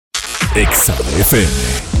Exa FM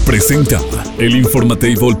presenta el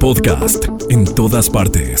Informatable Podcast. En todas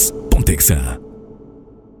partes. Ponte Exa.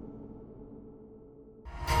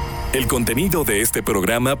 El contenido de este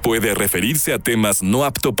programa puede referirse a temas no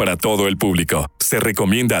apto para todo el público. Se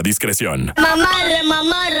recomienda a discreción. Mamarre,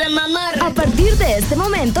 mamarre, mamarre. A partir de este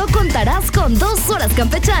momento contarás con 2 horas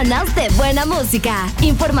campechanas de buena música,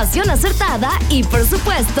 información acertada y, por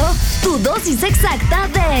supuesto, tu dosis exacta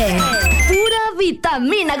de pura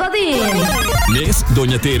vitamina Godín. Nes,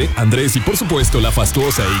 Doña Tere, Andrés y, por supuesto, la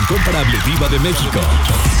fastuosa e incomparable Diva de México.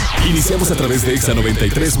 Iniciamos a través de Exa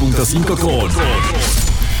 93.5 con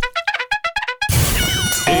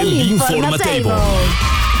El Informatable.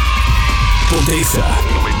 Ponte Exa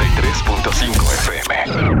 93.5 FM.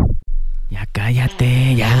 Ya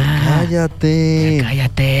cállate, ya. Cállate. Ya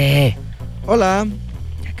cállate. Hola.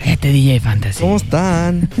 Ya cállate, DJ Fantasy. ¿Cómo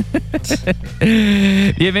están?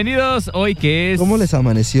 Bienvenidos hoy que es... ¿Cómo les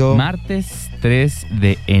amaneció? Martes 3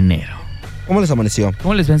 de enero. ¿Cómo les amaneció?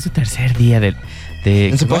 ¿Cómo les va en su tercer día de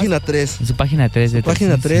en su página 3. En su página 3 de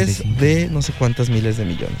página 3 365. de no sé cuántas miles de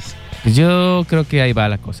millones. Pues yo creo que ahí va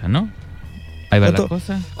la cosa, ¿no? Ahí va la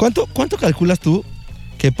cosa. ¿Cuánto calculas tú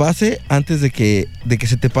que pase antes de que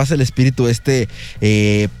se te pase el espíritu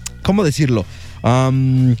 ¿cómo decirlo?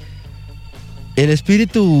 El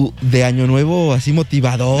espíritu de Año Nuevo así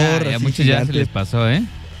motivador. Ya así muchos gigante. ya se les pasó, ¿eh?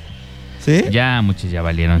 ¿Sí? Ya muchos ya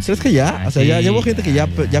valieron. ¿Crees que ya? O sea, ya hubo gente que ya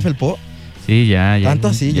felpó. Sí, ya. ¿Tanto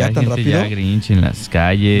así? ¿Ya tan rápido? Ya Grinch en las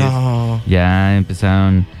calles. No. Ya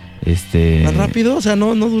empezaron... ¿Tan rápido? O sea,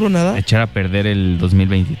 ¿no duró nada? Echar a perder el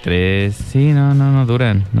 2023. Sí, no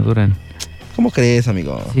duran. ¿Cómo crees,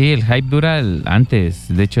 amigo? Sí, el hype dura antes.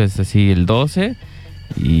 De hecho, es así el 12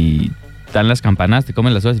 y dan las campanas, te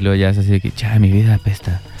comen las uvas y luego ya es así de que, chale, mi vida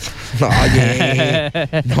apesta. No, oye.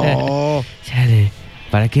 No. Chale,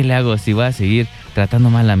 ¿para qué le hago si voy a seguir tratando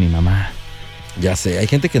mal a mi mamá? Ya sé, hay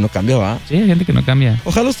gente que no cambia, ¿va? Sí, hay gente que no cambia.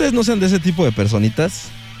 Ojalá ustedes no sean de ese tipo de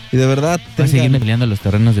personitas. Y de verdad Va a seguirme peleando los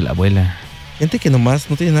terrenos de la abuela. Gente que nomás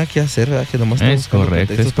no tiene nada que hacer, ¿verdad? Que nomás Es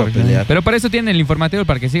correcto. para pelear. Pero para eso tienen el informativo,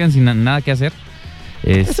 para que sigan sin nada que hacer.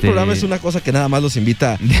 Este programa es una cosa que nada más los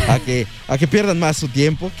invita a que pierdan más su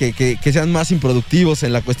tiempo, que sean más improductivos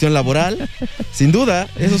en la cuestión laboral. Sin duda,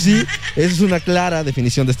 eso sí, esa es una clara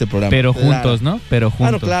definición de este programa. Pero juntos, ¿no? Pero juntos.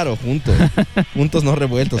 Ah, no, claro, juntos. Juntos, no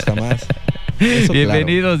revueltos jamás. Eso,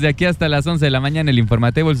 bienvenidos de aquí hasta las 11 de la mañana, el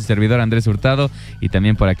Informatable, su servidor Andrés Hurtado y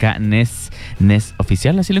también por acá Nes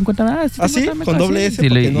Oficial, así lo encuentran. ¿Sí? ¿Con doble S? Sí,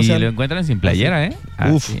 lo encuentran sin playera, ¿eh?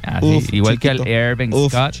 Uf, igual chiquito. que al Irving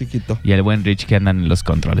Scott chiquito. y al buen Rich que andan en los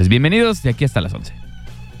controles. Bienvenidos de aquí hasta las 11.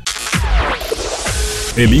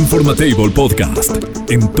 El Informatable Podcast.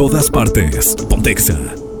 En todas partes. Ponte Exa.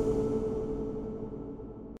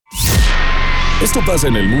 Esto pasa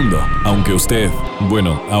en el mundo, aunque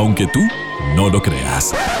tú no lo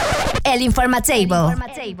creas. El Informatable.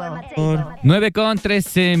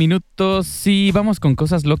 9:13 y vamos con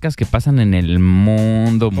cosas locas que pasan en el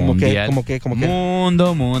mundo mundial. ¿Cómo qué?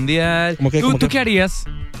 Mundo mundial. ¿Cómo ¿Tú qué harías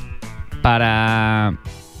para...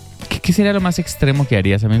 ¿Qué sería lo más extremo que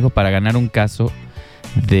harías, amigo, para ganar un caso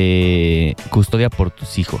de custodia por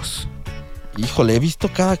tus hijos? Híjole, he visto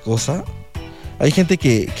cada cosa. Hay gente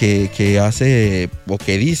que hace o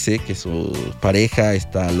que dice que su pareja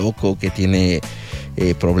está loco, que tiene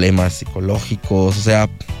problemas psicológicos. O sea,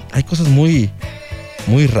 hay cosas muy,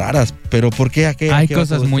 muy raras. Pero ¿por qué? Hay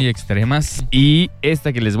cosas muy extremas. Y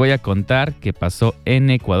esta que les voy a contar que pasó en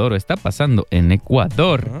Ecuador o está pasando en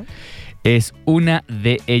Ecuador. Uh-huh. Es una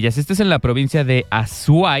de ellas. Esta es en la provincia de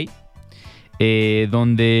Azuay,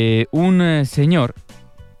 donde un señor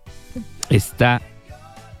está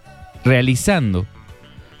realizando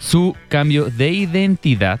su cambio de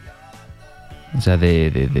identidad, o sea,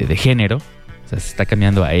 de género, o sea, se está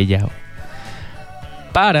cambiando a ella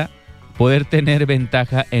para poder tener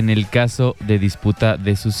ventaja en el caso de disputa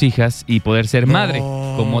de sus hijas y poder ser madre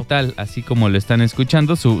como tal, así como lo están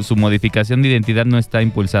escuchando. Su modificación de identidad no está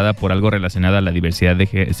impulsada por algo relacionado a la diversidad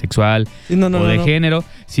sexual o de género,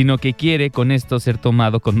 sino que quiere con esto ser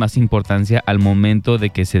tomado con más importancia al momento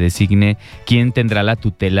de que se designe quién tendrá la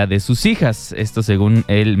tutela de sus hijas. Esto según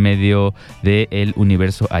el medio de El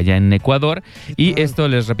Universo allá en Ecuador. Y esto,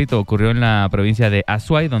 les repito, ocurrió en la provincia de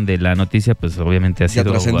Azuay, donde la noticia pues obviamente ha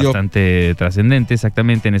sido bastante trascendente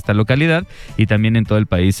exactamente en esta localidad y también en todo el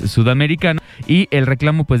país sudamericano. Y el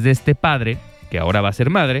reclamo pues de este padre, que ahora va a ser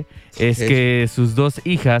madre, es que sus 2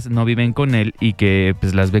 hijas no viven con él y que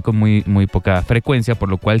pues las ve con muy, muy poca frecuencia, por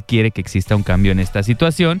lo cual quiere que exista un cambio en esta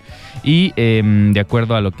situación. Y de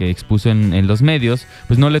acuerdo a lo que expuso en los medios,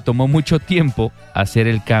 pues no le tomó mucho tiempo hacer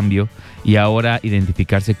el cambio y ahora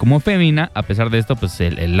identificarse como fémina. A pesar de esto, pues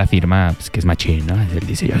él afirma pues, que es machín, ¿no? Él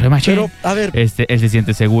dice, yo soy machín. Pero, a ver. Él se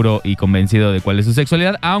siente seguro y convencido de cuál es su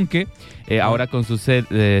sexualidad, aunque ahora con su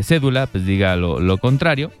cédula, pues diga lo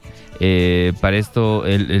contrario. Para esto,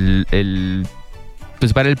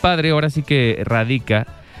 pues para el padre ahora sí que radica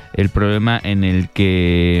el problema en el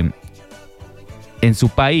que en su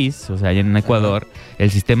país, o sea, allá en Ecuador,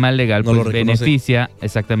 el sistema legal no pues, beneficia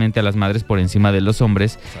exactamente a las madres por encima de los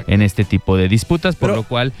hombres en este tipo de disputas, por lo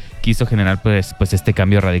cual quiso generar pues este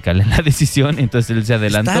cambio radical en la decisión. Entonces él se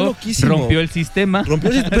adelantó, rompió el sistema.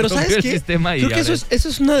 Pero ¿sabes qué? Creo que eso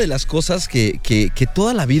es una de las cosas que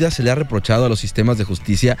toda la vida se le ha reprochado a los sistemas de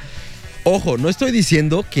justicia. Ojo, no estoy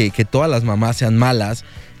diciendo que todas las mamás sean malas,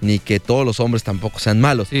 ni que todos los hombres tampoco sean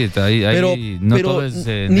malos. Sí, pero todo es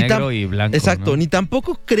negro y blanco. Exacto, ¿no? Ni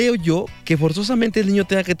tampoco creo yo que forzosamente el niño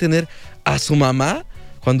tenga que tener a su mamá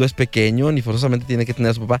cuando es pequeño, ni forzosamente tiene que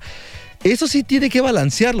tener a su papá. Eso sí tiene que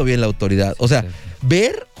balancearlo bien la autoridad. O sea,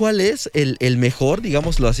 ver cuál es el mejor,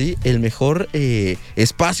 digámoslo así, el mejor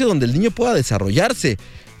espacio donde el niño pueda desarrollarse,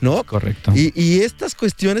 ¿no? Correcto. Y estas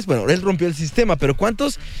cuestiones, bueno, él rompió el sistema, pero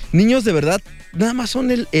 ¿cuántos niños de verdad nada más son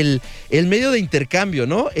el medio de intercambio,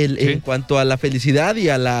 ¿no? Sí. En cuanto a la felicidad y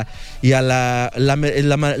a la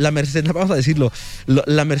vamos a decirlo,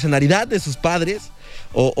 la mercenariedad de sus padres,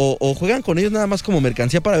 o juegan con ellos nada más como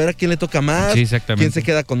mercancía para ver a quién le toca más, sí, exactamente. Quién se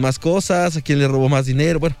queda con más cosas, a quién le robó más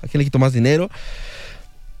dinero, bueno, a quién le quitó más dinero.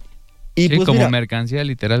 Y sí, pues como mira, mercancía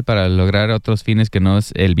literal para lograr otros fines que no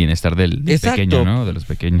es el bienestar del pequeño, ¿no? De los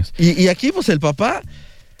pequeños. Y aquí, pues, el papá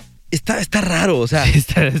está raro, o sea. Sí,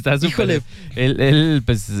 está súper. Híjole. Él,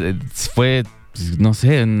 pues, fue, pues, no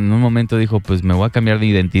sé, en un momento dijo, pues, me voy a cambiar de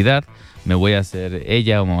identidad, me voy a hacer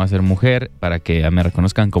ella o me voy a hacer mujer para que me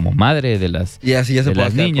reconozcan como madre de las y así ya se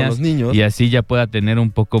puede quedar con los niños. Y así ya pueda tener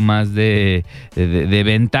un poco más de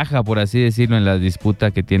ventaja, por así decirlo, en la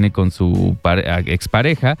disputa que tiene con su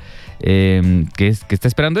expareja, que está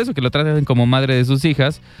esperando eso, que lo traten como madre de sus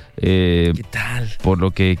hijas. ¿Qué tal? Por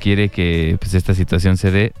lo que quiere que pues, esta situación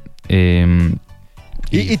se dé.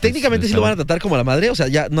 Y técnicamente sí lo van a tratar como la madre, o sea,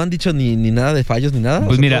 ya no han dicho ni nada de fallos ni nada.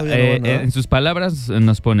 Pues o sea, mira, en sus palabras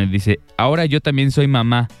nos pone, dice, ahora yo también soy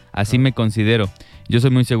mamá, así me considero. Yo soy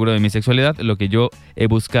muy seguro de mi sexualidad, lo que yo he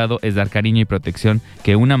buscado es dar cariño y protección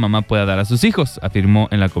que una mamá pueda dar a sus hijos, afirmó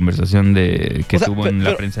en la conversación que tuvo en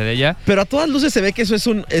la prensa de allá. Pero a todas luces se ve que eso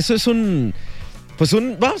es un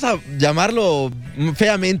vamos a llamarlo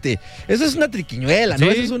feamente, eso es una triquiñuela, ¿no?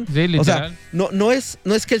 Sí, eso es un, sí, literal. O sea, no es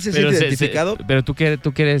que él se siente identificado. Pero tú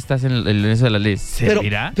que estás en eso de la ley,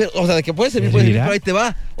 ¿servirá? Pero, o sea, de que puede servir, pero ahí te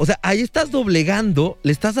va. O sea, ahí estás doblegando,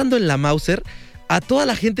 le estás dando en la Mauser a toda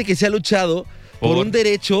la gente que se ha luchado por un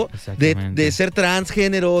derecho de ser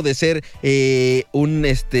transgénero, de ser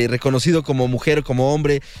reconocido como mujer o como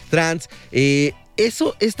hombre trans.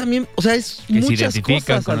 Eso es también, o sea, es que muchas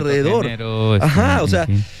cosas alrededor. Género, ajá, o sea,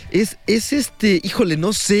 es híjole,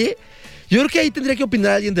 no sé. Yo creo que ahí tendría que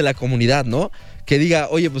opinar alguien de la comunidad, ¿no? Que diga,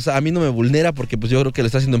 oye, pues a mí no me vulnera porque pues yo creo que lo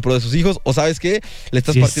está haciendo en pro de sus hijos. O ¿sabes qué? Le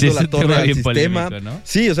estás partiendo la torre al sistema. Polémico, ¿no?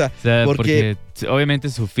 Sí, o sea porque obviamente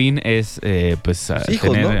su fin es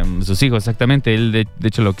hijos, tener sus hijos, exactamente. Él de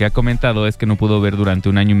hecho lo que ha comentado es que no pudo ver durante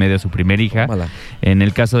un año y medio a su primera hija. Mala. En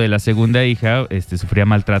el caso de la segunda hija, sufría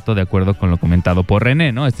maltrato de acuerdo con lo comentado por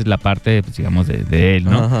René, ¿no? Esta es la parte, pues, digamos, de él,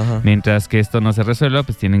 ¿no? Ajá. Mientras que esto no se resuelva,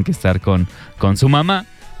 pues tienen que estar con su mamá.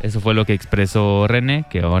 Eso fue lo que expresó René,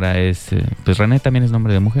 que ahora es... pues René también es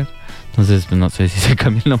nombre de mujer. Entonces, pues no sé si se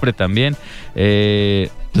cambia el nombre también.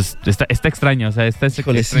 Pues está extraño, o sea, extraño sí,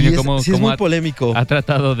 cómo es muy polémico. Ha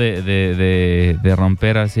tratado de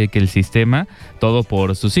romper así que el sistema, todo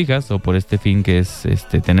por sus hijas o por este fin que es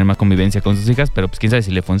tener más convivencia con sus hijas, pero pues quién sabe si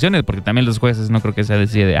le funcione, porque también los jueces no creo que sea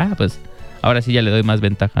decide de, pues... ahora sí ya le doy más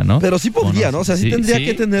ventaja, ¿no? Pero sí podría, ¿no? O sea, sí tendría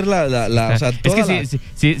que tener o sea, toda es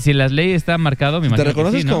que si la ley está marcado, me imagino te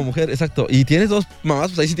reconoces que sí, ¿no? como mujer, exacto, y tienes 2 mamás,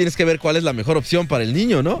 pues ahí sí tienes que ver cuál es la mejor opción para el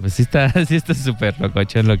niño, ¿no? Pues sí está súper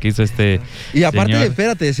locochón lo que hizo Y aparte, señor.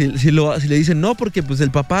 Espérate, si le dicen no, porque pues el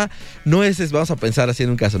papá no es, vamos a pensar así en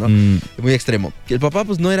un caso, ¿no? Muy extremo. Que el papá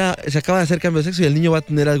pues no se acaba de hacer cambio de sexo y el niño va a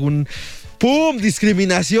tener algún... ¡Pum!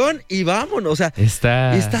 Discriminación y vámonos. O sea,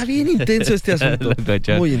 está bien intenso este asunto.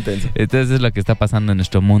 Muy intenso. Entonces es lo que está pasando en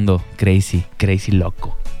nuestro mundo crazy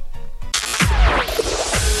loco.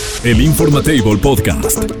 El Informatable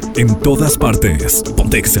Podcast. En todas partes.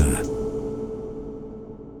 Pontexa.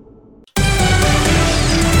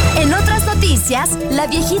 En otras noticias, noticias, la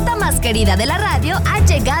viejita más querida de la radio ha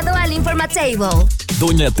llegado al Informatable.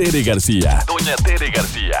 Doña Tere García. Doña Tere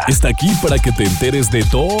García. Está aquí para que te enteres de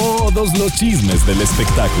todos los chismes del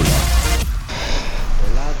espectáculo.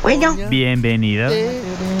 Bueno. Bienvenida.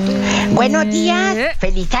 Buenos días.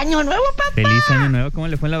 Feliz año nuevo, papá. Feliz año nuevo. ¿Cómo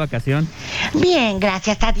le fue en la vacación? Bien,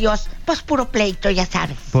 gracias a Dios. Pues puro pleito, ya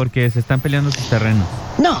sabes. Porque se están peleando sus terrenos.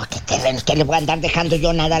 No, qué terrenos, que le voy a andar dejando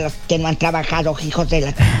yo nada a los que no han trabajado, hijos de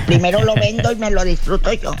la... Primero lo vendo y me lo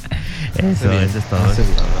disfruto yo. Eso es todo.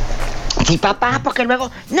 Sí, papá, porque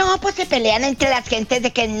luego... No, pues se pelean entre las gentes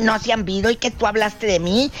de que no se han visto y que tú hablaste de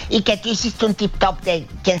mí y que tú hiciste un tip-top de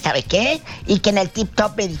quién sabe qué y que en el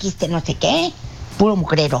tip-top me dijiste no sé qué. Puro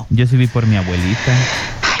mugrero. Yo sí vi por mi abuelita.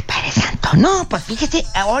 Ay, Padre Santo. No, pues fíjese,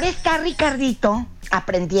 ahora está Ricardito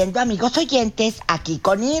aprendiendo, amigos oyentes, aquí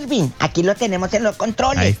con Irving. Aquí lo tenemos en los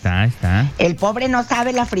controles. Ahí está. El pobre no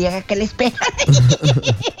sabe la friega que le espera.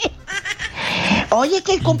 Hoy es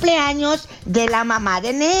el cumpleaños de la mamá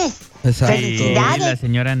de Nes. Exacto. Felicidades. Sí, la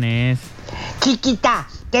señora Nes. Chiquita,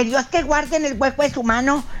 que Dios te guarde en el hueco de su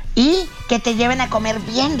mano y que te lleven a comer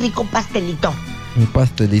bien rico un pastelito. Un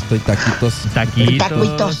pastelito y taquitos.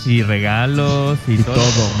 Taquitos y regalos y todo.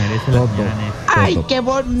 Merece todo. La señora Nes. ¡Ay, Todo. qué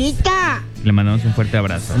bonita! Le mandamos un fuerte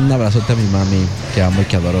abrazo. Un abrazote a mi mami, que amo y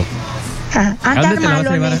que adoro. Ah, ¿A dónde andar te la vas a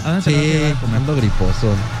malo, llevar? Nes. ¿A dónde te la vas a Sí, llevar a comer? ando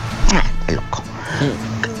griposo. Ah, loco.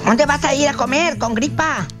 ¿Dónde vas a ir a comer con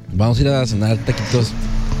gripa? Vamos a ir a cenar taquitos.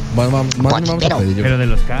 Bueno, vamos a pedir. Pero de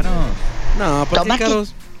los caros. No, ¿por qué Tómate.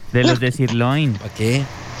 caros? De los de sirloin. ¿Para qué?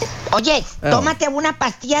 Oye, tómate una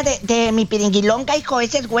pastilla de mi piringuilonga, hijo.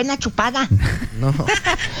 Esa es buena chupada. No.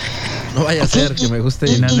 No vaya a ser que me guste.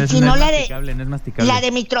 y si no, la de... No es masticable. La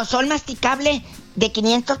de mitrozol masticable de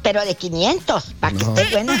 500, pero de 500. Para que No.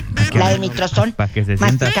 esté buena. La de mitrozol Pa' que se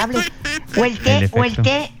sienta. masticable. O el té, El o el efecto.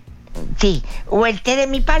 té. Sí, o el té de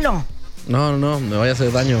mi palo. No, me vaya a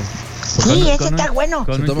hacer daño. Sí, ese Con está bueno.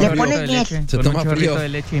 Con Se un toma Le chorrito pones de miel. leche. Se Con toma un chorrito frío. de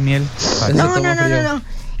leche y miel. Ese No, toma frío. no.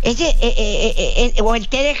 Ese, o el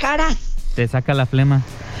té de jaras. Te saca la flema.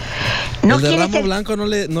 ¿No el de quieres ramo el...? blanco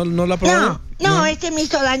no la probaron. No, ese me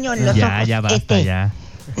hizo daño en los ojos. Ya basta, ya.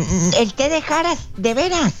 El té de jaras, de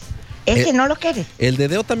veras. Ese no lo quieres. El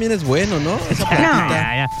dedeo también es bueno, ¿no? Esa No.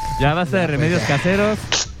 plantita. Ya basta de remedios caseros.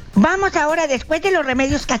 Vamos ahora, después de los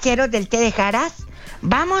remedios caseros del té de jaras,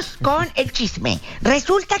 vamos con el chisme.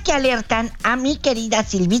 Resulta que alertan a mi querida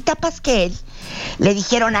Silvita Pasquel. Le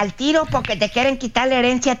dijeron al tiro porque te quieren quitar la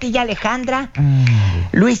herencia a ti y a Alejandra.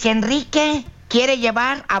 Luis Enrique quiere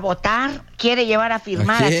llevar a votar, quiere llevar a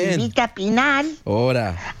firmar ¿A a quién? Silvita Pinal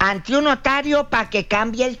Ahora. ante un notario para que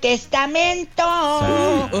cambie el testamento.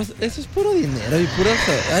 Eso es puro dinero y puras...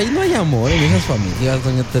 Ahí no hay amor en esas familias,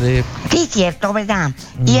 doña Tere. Sí, cierto, ¿verdad?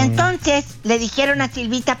 Y entonces le dijeron a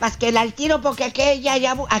Silvita Pasquel al tiro porque aquel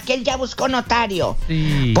ya buscó notario.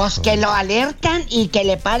 Sí. Pues que lo alertan y que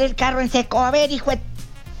le pare el carro en seco. A ver, hijo,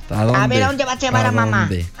 a ver a dónde vas a llevar a mamá.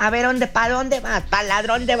 dónde? A ver, ¿para dónde vas? ¿Para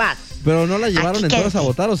ladrón de vas? ¿Pero no la llevaron Aquí entonces quédese. a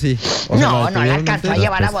votar o sí? O sea, No la tuvieron alcanzó a entera.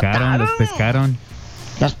 llevar a votar. Los pescaron.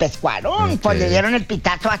 Los pescaron, pues Ok. le dieron el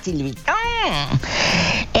pitazo a Silvita.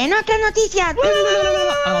 En otras noticias.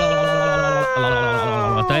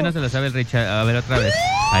 Todavía no se lo sabe el Richard. A ver otra vez.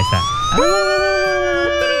 Ahí está.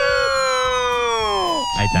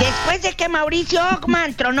 Ahí está. Después de que Mauricio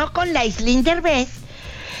Ockman tronó con la Islín Derbez,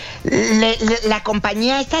 la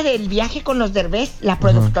compañía esa del viaje con los Derbez, la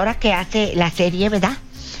productora que hace la serie, ¿verdad?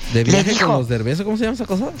 ¿De Le viaje dijo- con los Derbez? ¿Cómo se llama esa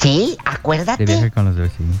cosa? Sí, De acuérdate viaje con los dos,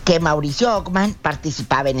 sí. que Mauricio Ockman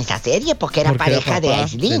participaba en esa serie porque era Porque pareja de papá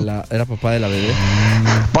Aislinn. era papá de la bebé.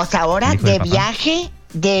 Pues ahora Hijo de de papá.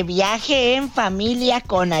 viaje en familia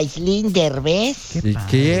con Aislinn Derbez. ¿Y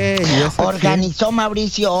qué? ¿Y eso Organizó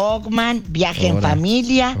Mauricio Ockman, viaje en Ahora.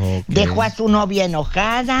 familia, Ok. dejó a su novia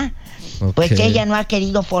enojada. qué? Pues Ok. ella no ha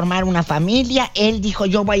querido formar una familia. Él dijo,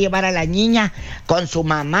 yo voy a llevar a la niña con su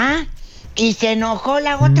mamá. Y se enojó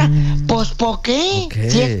la otra. Pues, ¿por qué? Ok.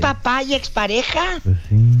 Si es papá y expareja. Pues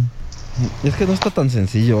sí. Es que no está tan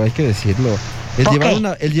sencillo, hay que decirlo. El ¿Por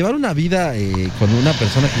llevar, qué? el llevar una vida con una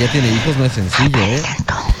persona que ya tiene hijos no es sencillo, ¿eh?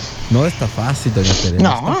 Santo. No está fácil, doña Tere. está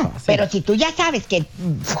No, fácil. pero si tú ya sabes que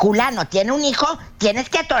Julano tiene un hijo, tienes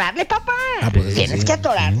que atorarle, papá. Ah, pues eso Tienes sí, que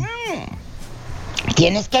atorar. sí.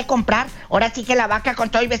 Tienes que comprar. Ahora sí que la vaca con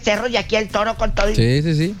todo y becerro y aquí el toro con todo y...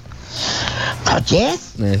 Sí.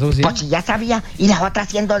 ¿Oyes? Eso sí. Pues si ya sabía. Y la otra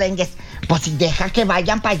haciendo dengues. Pues si deja que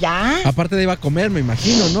vayan para allá. Aparte de iba a comer, me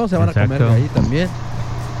imagino, ¿no? Se van a comer Exacto. de ahí también.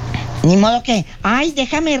 Ni modo que, ay,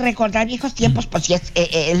 déjame recordar viejos tiempos. Pues si es,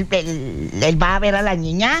 él va a ver a la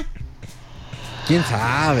niña. ¿Quién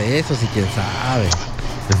sabe? Eso sí, quién sabe.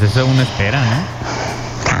 Pues eso uno espera,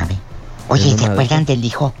 ¿no? Sabe. Oye, Es ¿se una de acuerdan del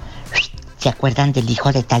hijo? ¿Se acuerdan del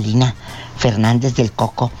hijo de Talina Fernández del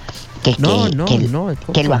Coco? Que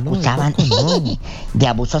lo acusaban de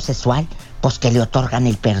abuso sexual. Pues que le otorgan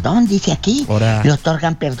el perdón, dice aquí. Ahora. Le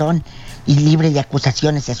otorgan perdón y libre de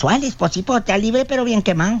acusaciones sexuales. Pues sí, pues está libre, pero bien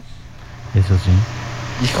quemado. Eso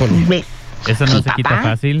sí. Híjole. Eso no se quita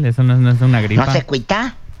fácil, eso no es una gripa. No se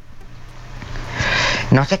cuita.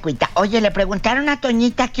 No se cuita. Oye, le preguntaron a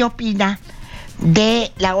Toñita qué opina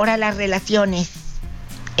de ahora las relaciones.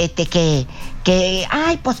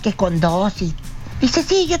 Ay, pues que con dos y... Dice,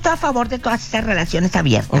 sí, yo estoy a favor de todas esas relaciones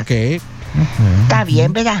abiertas. Ok. Está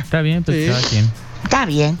bien, ¿verdad? Está bien, pues Sí. cada quien.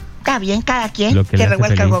 Está bien, cada quien. Lo que le Se hace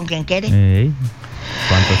revuelca feliz. con quien quiere.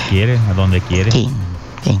 ¿Cuántos quiere? ¿A dónde quiere? Sí.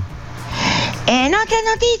 En otras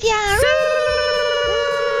noticias.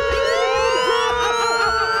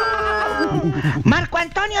 Marco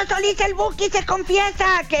Antonio Solís el Buki se confiesa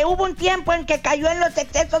que hubo un tiempo en que cayó en los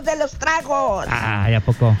excesos de los tragos. Ay, ¿a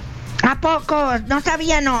poco? ¿A poco? No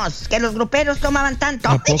sabíamos que los gruperos tomaban tanto.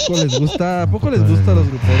 ¿A poco les gusta a los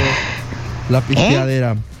gruperos la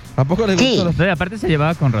pisteadera? ¿A poco les Sí. gusta los... Sí, aparte se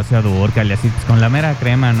llevaba con Rocío Dúrcal y así, pues, con la mera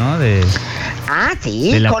crema, ¿no? De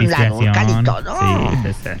Sí, la con la pisteación. Dúrcal y todo. Sí,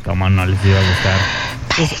 pues, ¿cómo no les iba a gustar?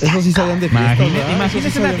 Eso sí sabían de fiesta, ¿verdad? Imagínese Eso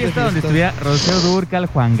sí una sabían de fiesta donde fiesta. estuviera Rocío Dúrcal,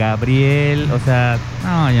 Juan Gabriel, o sea,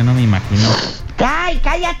 no, yo no me imagino. Ay,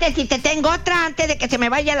 cállate si te tengo otra antes de que se me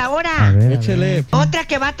vaya la hora. A ver. Échele. Otra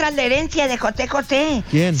que va tras la herencia de José José.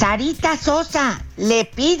 ¿Quién? Sarita Sosa le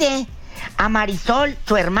pide a Marisol,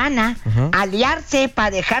 su hermana, Ajá. aliarse para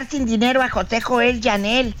dejar sin dinero a José Joel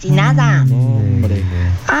Llanel, sin nada. No, hombre.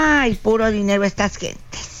 Ay, puro dinero estas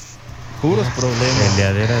gentes. Puros problemas.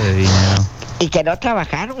 Peleadera de dinero. Y que no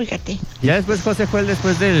trabajar, fíjate. Ya después José Joel,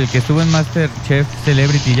 después del que estuvo en MasterChef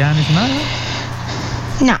Celebrity, ya no hizo nada.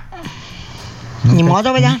 No. Ni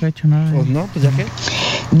modo, ¿verdad? Nunca ha hecho nada. Pues no, pues ya qué.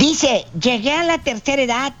 Dice, llegué a la tercera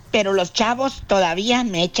edad, pero los chavos todavía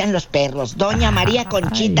me echan los perros. Doña María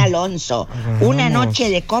Conchita Alonso. Una Vamos. noche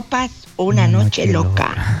de copas, una noche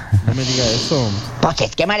loca. No me diga eso. Pues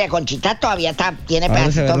es que María Conchita todavía tiene A ver, deja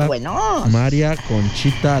pedacitos verla. buenos. María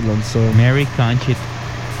Conchita Alonso. Mary Conchit.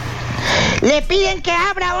 Le piden que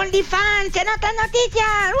abra OnlyFans en otras noticias.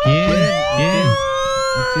 ¿Quién?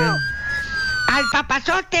 ¿Quién? Al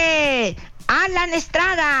papazote, Alan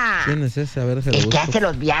Estrada. ¿Quién es ese? A ver, se lo El que busco. hace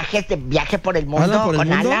los viajes de viaje por el mundo ¿Alan por el con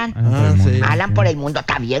mundo? Alan. Ah, sí. Alan por el mundo,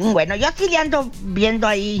 está bien, bueno. Yo sí le ando viendo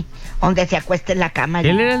ahí donde se acuesta en la cama.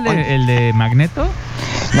 ¿Él era el de Magneto?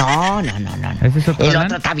 No. ¿Ese es otro El Alan?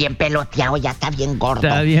 otro está bien peloteado, ya está bien gordo.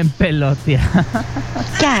 Está bien pelotea.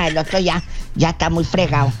 Ya, el otro ya está muy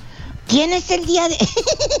fregado. ¿Quién es el día de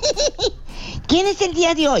 ¿Quién es el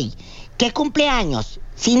día de hoy? ¿Qué cumpleaños?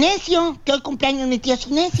 Cinesio, que hoy cumpleaños mi tío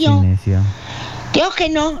Cinesio. Cinesio.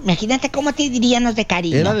 Teógeno, imagínate cómo te diríamos de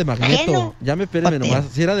cariño. Era de Magneto. Geno, Ya me espérame Oteo. nomás.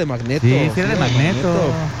 Sí, era de Magneto. Sí, era de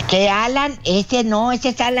Magneto. que Alan, ese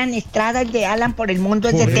es Alan Estrada, el de Alan por el mundo,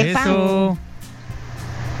 es de Por Tepa. Eso.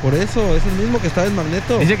 Por eso, es el mismo que estaba en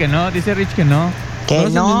Magneto. Dice que no, dice Rich que no. Que ¿No es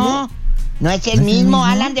el no. mismo? No es el mismo,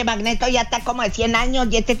 Alan de Magneto ya está como de 100 años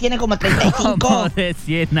y este tiene como 35. Como de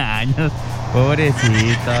 100 años.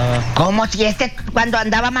 Pobrecito. Como si cuando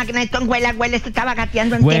andaba Magneto en Huela, este estaba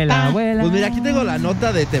gateando en Vuela, Tepa. vuela. Pues mira, aquí tengo la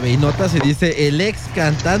nota de TV y Notas y dice el ex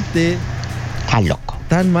cantante. Está loco.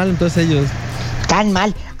 Tan mal entonces ellos. Tan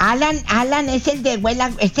mal. Alan es el de Huela,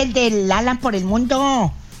 es el del Alan por el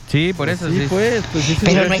mundo. Sí, por eso Sí, sí. pues sí,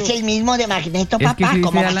 Pero no cierto. es el mismo de Magneto, Es que, papá. sí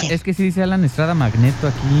 ¿Cómo dice va a Alan, ser? es que sí dice Alan Estrada Magneto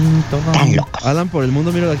aquí todo. Tan locos. Alan por el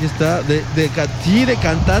mundo, mira, aquí está. De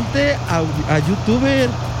cantante a youtuber.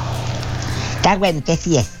 Está bueno, que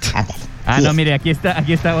sí es. Ándale. Ah, Sí no, es. mire, aquí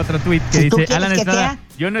está otro tweet que Si tú dice quieres Alan que Estrada. sea.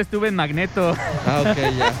 Yo no estuve en Magneto. Ah, ok,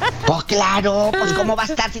 ya. Pues claro, pues cómo va a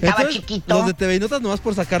estar si estaba Entonces, chiquito. los de TV y Notas nomás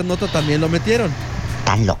por sacar nota también lo metieron.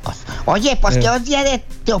 Tan locos. Oye, pues que hoy día de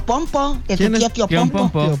Tío Pompo, de tu ¿Quién tío es? Tío Tío Pompo.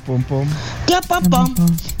 Pompo. Tío Pom Pom. Tío Pompo,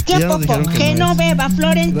 Ya Tío nos Pompo, dijeron que no es. Genoveva,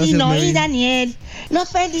 Florentino Gracias, y Mary. Daniel. Los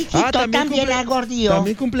felicito también a Gordillo.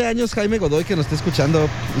 También cumpleaños Jaime Godoy, que nos está escuchando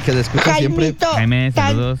y que le escucha siempre. Jaimito, Jaime, tan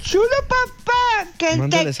saludos. chulo papá, que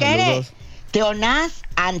Mándale te quiere. saludos. Teonás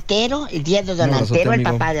Antero, el día de Un Don abrazote, Antero, el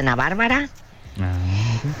amigo. papá de Ana Bárbara. Ah.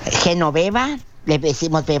 Genoveva, le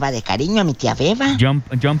decimos Beba de cariño a mi tía Beba. John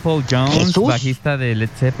Paul Jones, Jesús. bajista de Led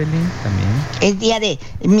Zeppelin también. Es día de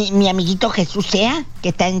mi amiguito Jesús Sea, que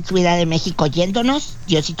está en Ciudad de México yéndonos.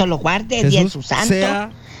 Diosito lo guarde, el día de su santo. Sea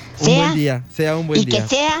un Sea. buen día. Sea un buen Y día. que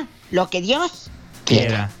sea lo que Dios quiera.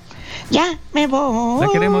 Quiera. Ya me voy.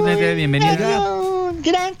 La queremos, Nete, bienvenida. Adiós,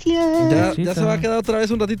 gracias. ¿Ya se va a quedar otra vez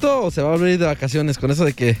un ratito o se va a volver de vacaciones con eso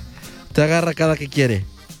de que te agarra cada que quiere?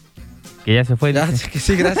 Que ya se fue. Ya, dice. que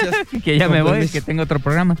sí, gracias. Que ya Con me voy, permiso. que tengo otro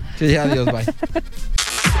programa. Sí, adiós, bye.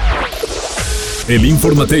 El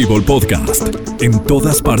Informatable Podcast. En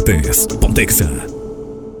todas partes. Pontexa.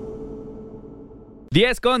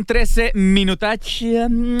 10:13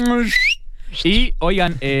 Y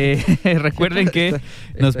oigan, recuerden que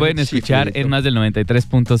nos pueden escuchar en más del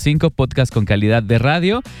 93.5, podcast con calidad de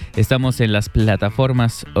radio. Estamos en las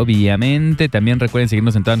plataformas, obviamente. También recuerden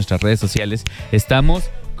seguirnos en todas nuestras redes sociales. Estamos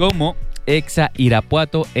como Exa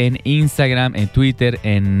Irapuato en Instagram, en Twitter,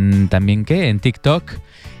 en TikTok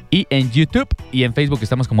y en YouTube. Y en Facebook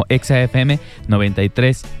estamos como Exa FM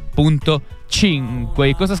 93.5.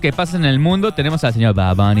 Y cosas que pasan en el mundo. Tenemos al señor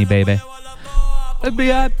Bad Bunny, baby.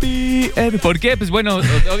 ¿Por qué? Pues bueno,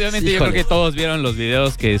 obviamente yo creo que todos vieron los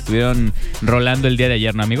videos que estuvieron rolando el día de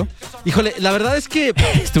ayer, ¿no, amigo? Híjole, la verdad es que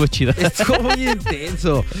estuvo chido. Estuvo muy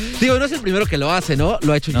intenso. Digo, no es el primero que lo hace, ¿no?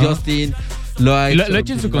 Lo ha hecho Justin. Lo ha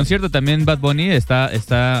hecho en su concierto también. Bad Bunny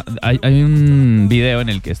hay un video en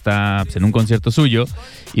el que está pues, en un concierto suyo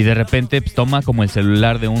y de repente pues, toma como el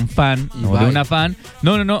celular de un fan o de una fan.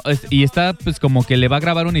 No, y está pues como que le va a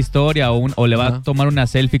grabar una historia o le va a tomar una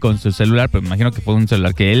selfie con su celular, pero me imagino que fue un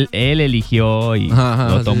celular que él eligió y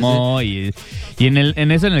lo tomó. Sí. Y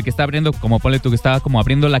en eso en el que está abriendo, como ponle tú, que estaba como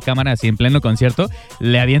abriendo la cámara así en pleno concierto,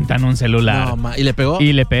 le avientan un celular. ¿Y le pegó?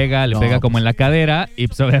 Y le pega como en la cadera y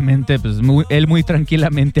pues obviamente pues él muy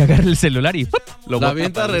tranquilamente agarra el celular y lo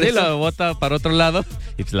bota para otro lado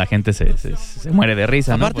y pues la gente se muere de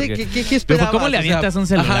risa, ¿no? Aparte, ¿qué esperabas? Pero ¿cómo le avientas un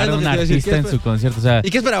celular a un artista en su concierto? O sea, ¿y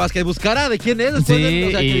qué esperabas? ¿Que buscara de quién es? Sí,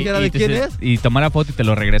 que dijera de quién es. Y tomara foto y te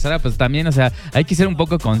lo regresara, pues también, o sea, hay que ser un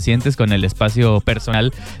poco conscientes con el espacio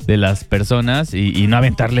personal de las personas y no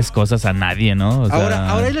aventarles cosas a nadie, ¿no? O sea,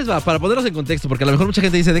 ahora ahí les va, para ponerlos en contexto, porque a lo mejor mucha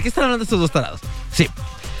gente dice, ¿de qué están hablando estos dos tarados? Sí.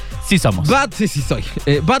 Sí somos. Sí soy.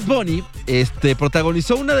 Bad Bunny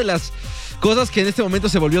protagonizó una de las cosas que en este momento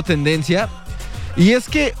se volvió tendencia. Y es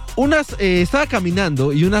que estaba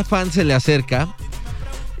caminando y una fan se le acerca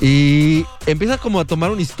y empieza como a tomar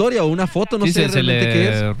una historia o una foto, no sé realmente qué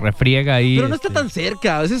es. Refriega ahí. Pero no está tan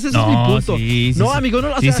cerca, ese es mi punto. Amigo,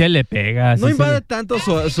 no. Sí se le pega. No invade tanto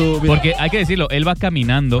su... Porque hay que decirlo, él va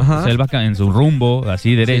caminando, o sea, él va en su rumbo,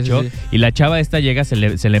 así derecho, y la chava esta llega, se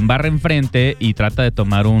le embarra enfrente y trata de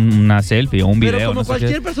tomar una selfie o un video. Pero como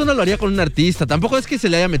cualquier persona lo haría con un artista, tampoco es que se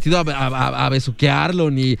le haya metido a besuquearlo,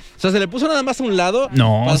 ni... O sea, se le puso nada más a un lado.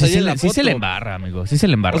 No, sí se le embarra, amigo, sí se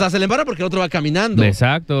le embarra. O sea, se le embarra porque el otro va caminando.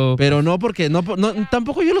 Exacto. Pero no porque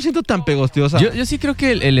tampoco yo lo siento tan pegostiosa. Yo sí creo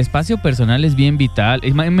que el espacio personal es bien vital.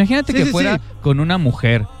 Imagínate que fuera con una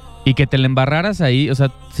mujer y que te la embarraras ahí, o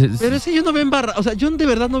sea... Pero es que yo no veo o sea, yo de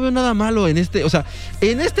verdad no veo nada malo en o sea,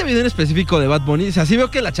 en este video en específico de Bad Bunny, o sea, sí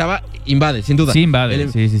veo que la chava invade, sin duda. Sí invade,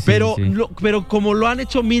 sí. Pero como lo han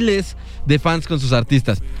hecho miles de fans con sus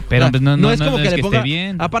artistas. Pero o sea, pues no es como que le ponga... esté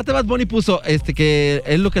bien. Aparte Bad Bunny puso que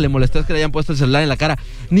él lo que le molestó es que le hayan puesto el celular en la cara.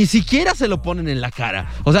 Ni siquiera se lo ponen en la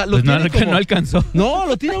cara. O sea, pues no alcanzó. No,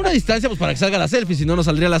 lo tiene a una distancia pues para que salga la selfie, si no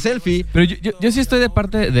saldría la selfie. Pero yo sí estoy de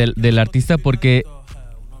parte del artista porque...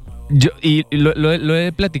 Lo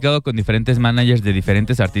he platicado con diferentes managers de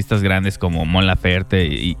diferentes artistas grandes como Mon Laferte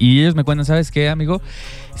y ellos me cuentan, ¿sabes qué, amigo?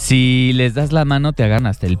 Si les das la mano te agarran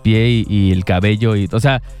hasta el pie y el cabello o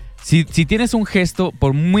sea, si tienes un gesto,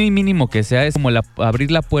 por muy mínimo que sea, es como abrir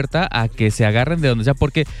la puerta a que se agarren de donde sea,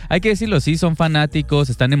 porque hay que decirlo, sí, son fanáticos,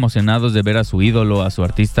 están emocionados de ver a su ídolo, a su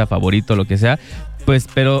artista favorito, lo que sea, pues,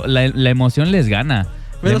 pero la emoción les gana.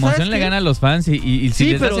 Pero la emoción le gana a los fans y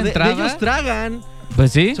si les das entrada... ellos tragan.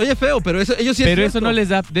 Pues sí. Se oye feo, pero ellos sí. Pero eso no les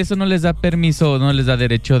da permiso, no les da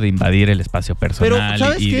derecho de invadir el espacio personal. Pero,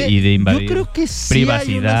 ¿sabes qué? Y de invadir yo creo que sí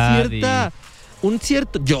privacidad.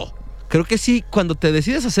 Yo creo que sí, cuando te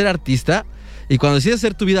decides a ser artista y cuando decides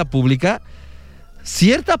hacer tu vida pública,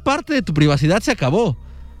 cierta parte de tu privacidad se acabó.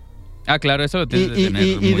 Ah, claro, eso lo tienes que tener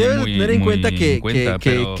y debes tener en cuenta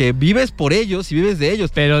que vives por ellos y vives de ellos.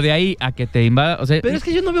 Pero de ahí a que te invada, o sea, pero es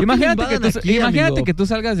que yo no veo imagínate que tú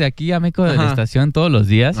salgas de aquí a Meco de la estación todos los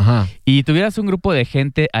días y tuvieras un grupo de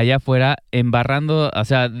gente allá afuera embarrando, o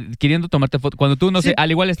sea, queriendo tomarte fotos. Cuando tú, no sé, al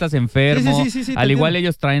igual estás enfermo, al igual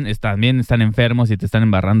ellos también están enfermos y te están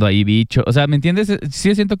embarrando ahí bicho. O sea, ¿me entiendes?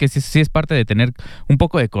 Sí siento que sí es parte de tener un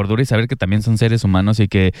poco de cordura y saber que también son seres humanos y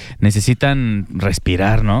que necesitan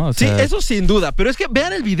respirar, ¿no? O sea, eso sin duda, pero es que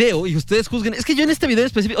vean el video y ustedes juzguen. Es que yo en este video en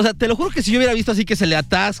específico, o sea, te lo juro que si yo hubiera visto así que se le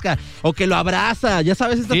atasca o que lo abraza, ya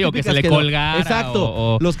sabes, estas o que se le colgara.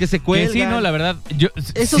 Exacto, los que se cuelgan. Que sí, no, la verdad,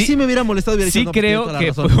 eso sí me hubiera molestado. Sí creo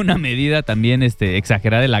que fue una medida también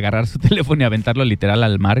exagerada el agarrar su teléfono y aventarlo literal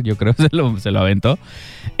al mar, yo creo, se lo aventó.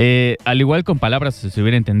 Al igual con palabras se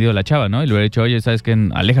hubiera entendido la chava, ¿no? Y le hubiera dicho, oye, ¿sabes qué?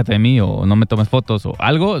 Aléjate de mí o no me tomes fotos o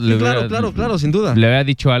algo. Sí, claro, sin duda. Le había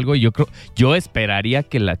dicho algo y yo esperaría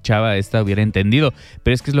que la chava chava esta hubiera entendido.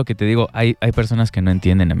 Pero es que es lo que te digo, hay personas que no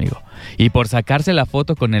entienden, amigo. Y por sacarse la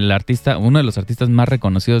foto con el artista, uno de los artistas más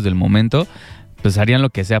reconocidos del momento, pues harían lo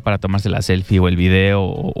que sea para tomarse la selfie o el video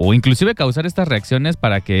o inclusive causar estas reacciones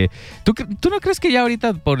para que... ¿Tú no crees que ya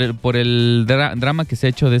ahorita por el drama que se ha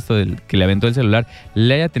hecho de esto del que le aventó el celular,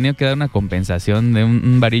 le haya tenido que dar una compensación de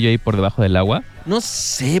un varillo ahí por debajo del agua? No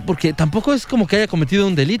sé, porque tampoco es como que haya cometido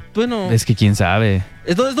un delito. Bueno, es que quién sabe.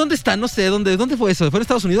 ¿Dónde está? No sé, ¿dónde fue eso? ¿Fue en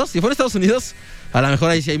Estados Unidos? Si fue en Estados Unidos, a lo mejor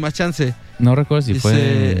ahí sí hay más chance. No recuerdo si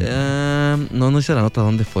fue... no hice la nota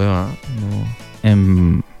dónde fue, ¿verdad? No.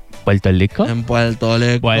 En Puerto Rico. En Puerto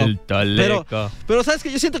Rico. Puerto Rico. Pero sabes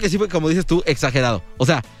que yo siento que sí fue, como dices tú, exagerado. O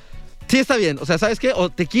sea, sí está bien. O sea, ¿sabes qué? O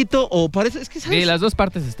te quito o parece... Es que, ¿sabes? Sí, las dos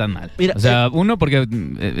partes están mal. Mira, o sea, uno, porque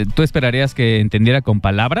tú esperarías que entendiera con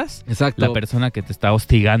palabras. Exacto. La persona que te está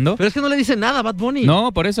hostigando. Pero es que no le dice nada a Bad Bunny.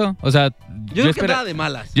 No, por eso. O sea, yo creo que nada de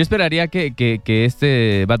malas. Yo esperaría que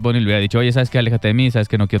este Bad Bunny le hubiera dicho, oye, ¿sabes qué? Aléjate de mí, ¿sabes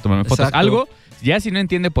que no quiero tomarme fotos? Exacto. Algo, ya si no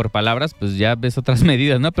entiende por palabras, pues ya ves otras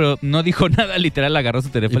medidas, ¿no? Pero no dijo nada, literal, agarró su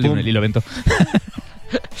teléfono y lo aventó.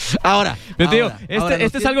 Ahora. Pero te digo,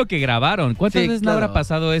 este es algo que grabaron. ¿Cuántas veces no habrá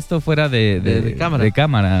pasado esto fuera de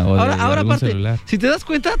cámara o de algún aparte, celular? Si te das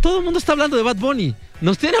cuenta, todo el mundo está hablando de Bad Bunny.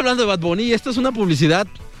 Nos tienen hablando de Bad Bunny y esto es una publicidad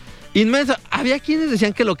inmensa. Había quienes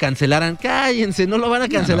decían que lo cancelaran. Cállense, no lo van a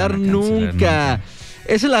cancelar, nunca.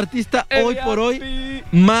 Es el artista hoy por hoy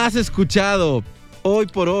más escuchado. Hoy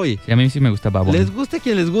por hoy. Sí, a mí sí me gusta Bad Bunny. Les guste a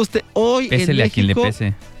quien les guste. Hoy Pésele en México a quien le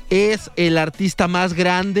pese. Es el artista más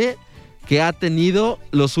grande que ha tenido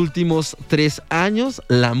los últimos 3 años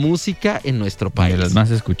la música en nuestro país. De los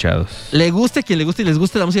más escuchados. Le guste a quien le guste y les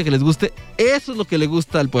guste la música que les guste. Eso es lo que le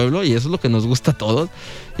gusta al pueblo y eso es lo que nos gusta a todos.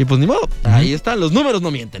 Y pues ni modo, ahí están. Los números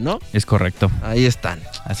no mienten, ¿no? Es correcto. Ahí están.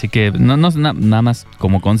 Así que nada más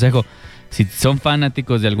como consejo, si son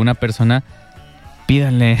fanáticos de alguna persona,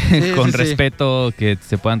 pídanle con respeto que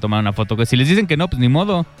se puedan tomar una foto. Si les dicen que no, pues ni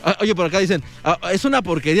modo. Oye, por acá dicen, es una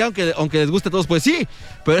porquería aunque les guste a todos. Pues sí,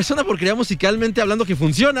 pero es una porquería musicalmente hablando que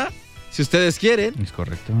funciona, si ustedes quieren. Es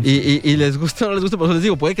correcto. Y les gusta o no les gusta, por eso les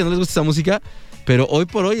digo, puede que no les guste esa música, pero hoy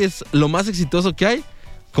por hoy es lo más exitoso que hay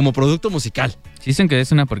como producto musical. Si dicen que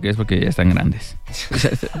es una porquería es porque ya están grandes.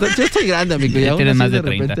 Yo estoy grande, amigo, y ya aún tienes así más de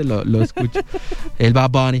 30. De repente lo escucho. El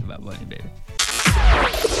Bad Bunny. Bad Bunny, baby.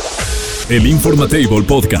 El Informatable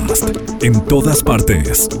Podcast. En todas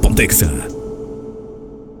partes. Pontexa.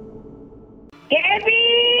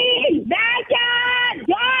 ¡Kevin! ¡Dayan!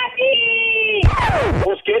 ¡Johnny!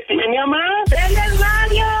 Pues, ¿qué tiene, mamá? ¡Prende el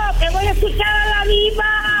radio! ¡Que voy a escuchar a la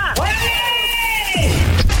diva! ¡Oye!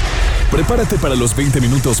 Prepárate para los 20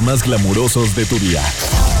 minutos más glamurosos de tu día.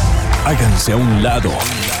 Háganse a un lado.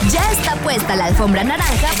 Ya está puesta la alfombra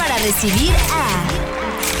naranja para recibir a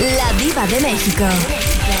la Diva de México.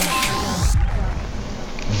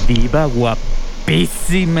 Diva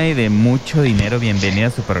guapísima y de mucho dinero. Bienvenida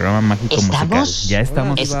a su programa mágico musical. Ya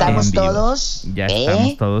estamos ¿Estamos todos? Ya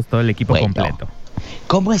estamos todos, todo el equipo completo.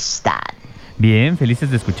 ¿Cómo están? Bien,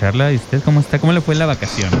 felices de escucharla. ¿Y usted cómo está? ¿Cómo le fue la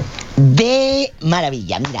vacación? De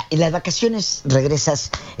maravilla. Mira, en las vacaciones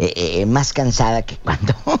regresas más cansada que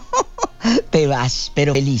cuando te vas,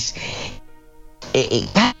 pero feliz.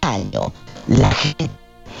 Cada año, la gente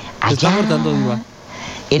Te está cortando, Diva.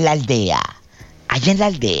 En la aldea, allá en la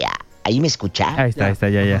aldea, ¿ahí me escucha? Ahí está,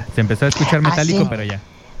 ya. Se empezó a escuchar metálico, pero ya.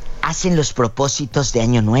 Hacen los propósitos de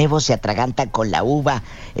Año Nuevo, se atragantan con la uva,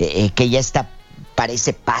 que ya está,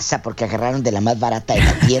 parece pasa porque agarraron de la más barata de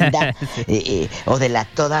la tienda, sí. O de la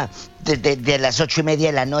toda, de las 8:30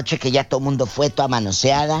 de la noche que ya todo el mundo fue, toda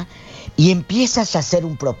manoseada, y empiezas a hacer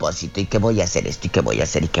un propósito, y que voy a hacer esto, y que voy a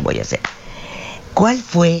hacer, y que voy a hacer. ¿Cuál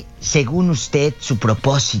fue, según usted, su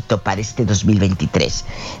propósito para este 2023?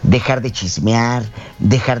 ¿Dejar de chismear?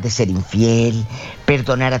 ¿Dejar de ser infiel?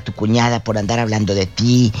 ¿Perdonar a tu cuñada por andar hablando de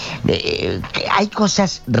ti? ¿Hay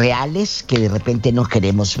cosas reales que de repente no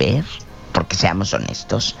queremos ver? Porque seamos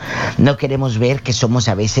honestos. No queremos ver que somos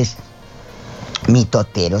a veces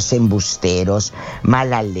mitoteros, embusteros,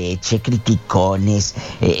 mala leche, criticones,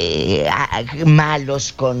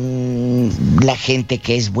 malos con la gente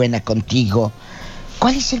que es buena contigo.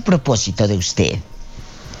 ¿Cuál es el propósito de usted?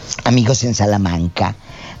 Amigos en Salamanca,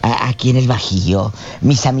 aquí en el Bajío,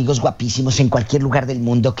 mis amigos guapísimos en cualquier lugar del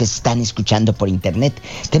mundo que están escuchando por internet,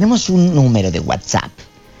 tenemos un número de WhatsApp.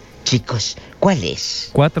 Chicos, ¿cuál es?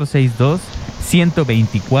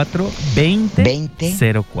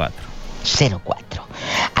 462-124-2004. 04.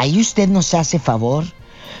 Ahí usted nos hace favor,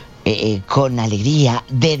 con alegría,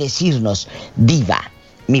 de decirnos: Diva,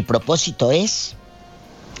 mi propósito es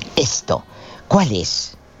esto. ¿Cuál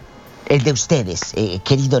es? El de ustedes,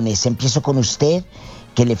 querido Nes. Empiezo con usted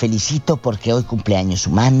que le felicito porque hoy cumpleaños su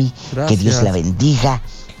mami. Gracias. Que Dios la bendiga,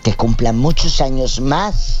 que cumpla muchos años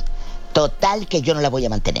más. Total, que yo no la voy a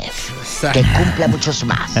mantener. Que cumpla muchos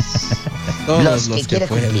más. Todos los que los que quiera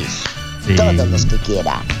puedan. cumplir. Sí. Todos los que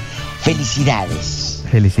quiera. Felicidades.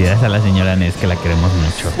 Felicidades a la señora Nes, que la queremos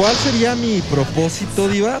mucho. ¿Cuál sería mi propósito,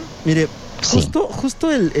 Diva? Mire, Sí.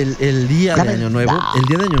 justo el día La de Año verdad. Nuevo, el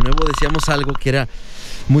día de Año Nuevo decíamos algo que era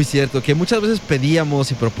muy cierto, que muchas veces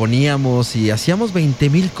pedíamos y proponíamos y hacíamos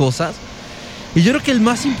 20,000 cosas. Y yo creo que el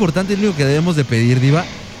más importante, el único que debemos de pedir, Diva,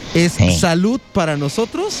 es Sí. salud para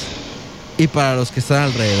nosotros y para los que están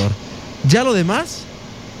alrededor. Ya lo demás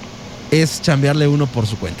es chambearle uno por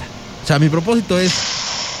su cuenta. O sea, mi propósito es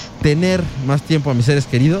tener más tiempo a mis seres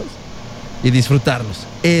queridos y disfrutarlos.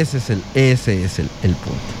 Ese es el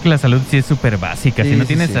punto. La salud sí es súper básica. Sí, Si no sí,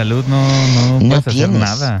 tienes sí. salud, no No puedes hacer tienes.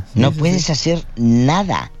 nada. No sí, puedes hacer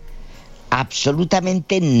nada.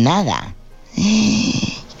 Absolutamente nada. Qué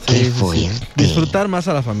Sí, sí, sí. fuerte. Disfrutar más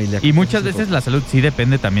a la familia. Y muchas veces la salud sí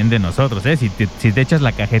depende también de nosotros, ¿eh? Si te echas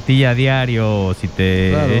la cajetilla a diario o si te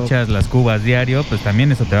Claro. echas las cubas diario, pues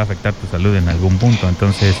también eso te va a afectar tu salud en algún punto.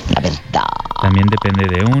 Entonces, La verdad. también depende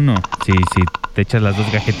de uno. Si te echas las 2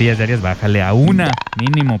 cajetillas diarias, bájale a una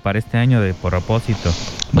mínimo para este año de propósito.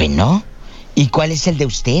 Bueno, ¿y cuál es el de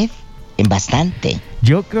usted? En bastante.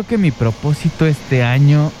 Yo creo que mi propósito este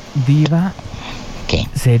año, Diva, ¿Qué?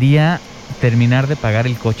 sería terminar de pagar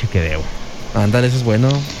el coche que debo. Ándale, eso es bueno.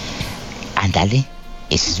 Ándale.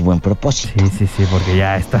 Ese es buen propósito. Sí, porque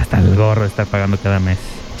ya está hasta el gorro de estar pagando cada mes.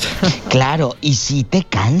 Claro, y si te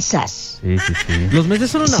cansas. Sí. Los meses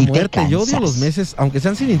son una Si te muerte. Yo odio cansas. los meses, aunque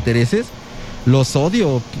sean sin intereses, los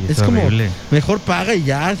odio. Y es Es como, horrible. mejor paga y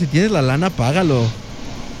ya. Si tienes la lana, págalo.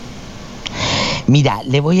 Mira,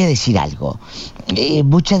 le voy a decir algo.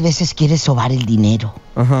 Muchas veces quieres sobar el dinero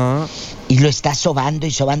Ajá. y lo estás sobando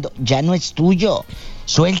y sobando. Ya no es tuyo.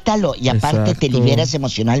 Suéltalo y aparte te Exacto. liberas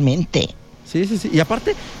emocionalmente. Sí. Y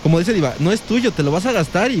aparte, como dice Diva, no es tuyo, te lo vas a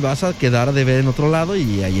gastar y vas a quedar a deber en otro lado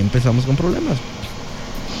y ahí empezamos con problemas.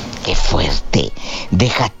 ¡Qué fuerte!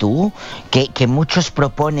 Deja tú que muchos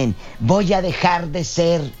proponen, voy a dejar de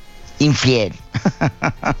ser infiel.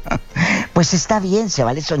 Pues está bien, se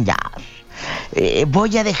vale soñar.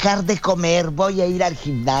 Voy a dejar de comer, voy a ir al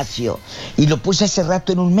gimnasio. Y lo puse hace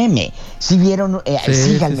rato en un meme. Si vieron,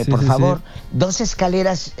 síganme por favor. 2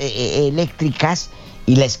 escaleras eléctricas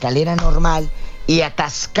y la escalera normal. Y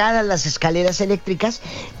atascadas las escaleras eléctricas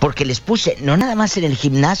porque les puse, no nada más en el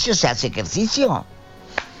gimnasio se hace ejercicio.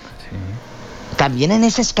 También en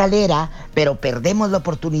esa escalera, pero perdemos la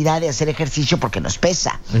oportunidad de hacer ejercicio porque nos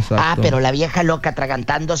pesa. Exacto. Pero la vieja loca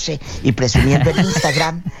atragantándose y presumiendo en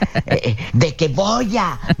Instagram de que voy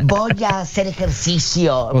a hacer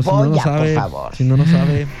ejercicio. O si no lo Voy a, sabe, por favor. Si no lo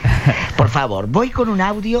sabe. Por favor, voy con un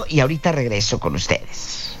audio y ahorita regreso con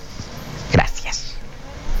ustedes. Gracias.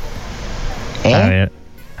 A ver.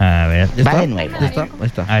 ¿Ya Va está? de nuevo. ¿Ya está? Ahí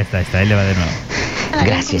está. Ahí está, ahí le va de nuevo.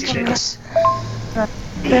 Gracias, chicos.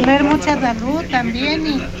 Tener mucha salud también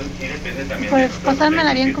y pues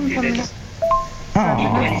pasármela bien con mi familia.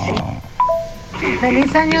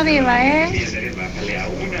 Feliz año, Diva, ¿eh?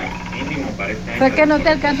 Sé que no te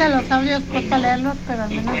alcanzan los audios pues, para leerlos, pero al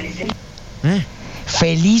menos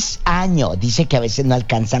Feliz año. Dice que a veces no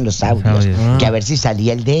alcanzan los audios. audios. Que a ver si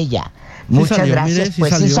salía el de ella. Sí Muchas salió, gracias. mire, sí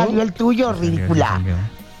pues sí salió. salió el tuyo, ridícula.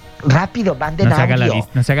 Rápido, manden No se haga audio.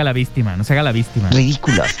 no se haga la víctima, no se haga la víctima.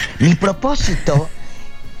 Ridículos. Mi propósito,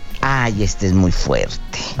 ay, este es muy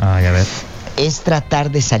fuerte, Ay, a ver. es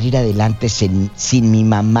tratar de salir adelante sin mi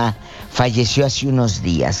mamá. Falleció hace unos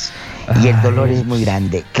días y el dolor es muy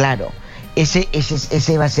grande. Claro,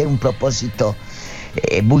 ese va a ser un propósito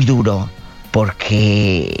muy duro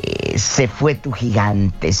porque se fue tu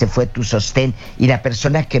gigante, se fue tu sostén y la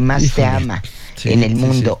persona que más te Híjole. ama Sí, en el sí,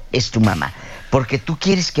 mundo es tu mamá. Porque tú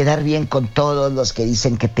quieres quedar bien con todos los que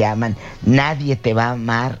dicen que te aman. Nadie te va a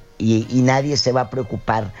amar y nadie se va a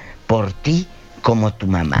preocupar por ti como tu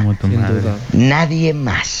mamá. Como tu Sin madre. duda. Nadie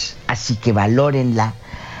más. Así que valórenla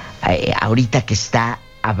ahorita que está,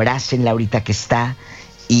 abrácenla ahorita que está.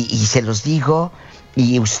 Y se los digo,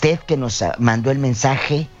 y usted que nos mandó el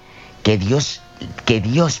mensaje, que Dios,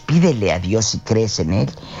 pídele a Dios si crees en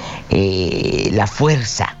Él, la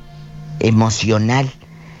fuerza emocional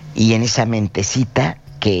y en esa mentecita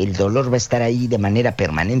que el dolor va a estar ahí de manera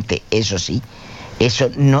permanente, eso sí. Eso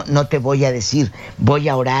no te voy a decir, voy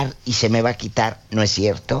a orar y se me va a quitar, no es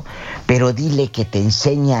cierto, pero dile que te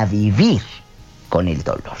enseñe a vivir con el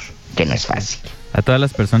dolor, que no es fácil. A todas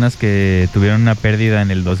las personas que tuvieron una pérdida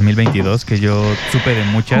en el 2022, que yo supe de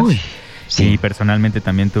muchas, Uy, sí. y personalmente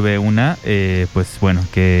también tuve una, pues bueno,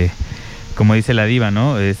 que como dice la diva,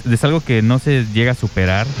 ¿no? Es algo que no se llega a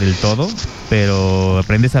superar del todo, pero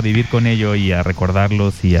aprendes a vivir con ello y a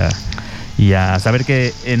recordarlos y a saber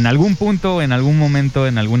que en algún punto, en algún momento,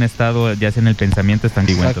 en algún estado, ya sea en el pensamiento, está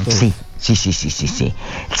antiguo. Entonces. Sí.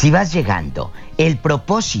 Si vas llegando, el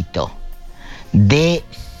propósito de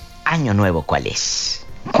Año Nuevo, ¿cuál es?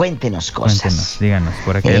 Cuéntenos cosas. Cuéntenos, díganos,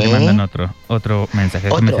 por acá le mandan otro mensaje.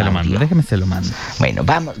 Déjeme se lo mando. Bueno,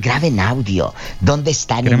 vamos, graben audio. ¿Dónde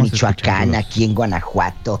están? Queremos en Michoacán, aquí en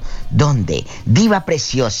Guanajuato. ¿Dónde? Diva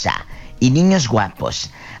preciosa y niños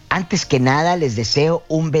guapos. Antes que nada, les deseo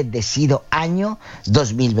un bendecido año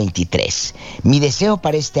 2023. Mi deseo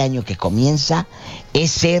para este año que comienza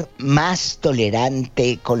es ser más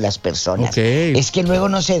tolerante con las personas. Okay. Es que luego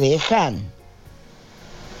no se dejan.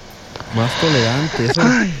 Más tolerante,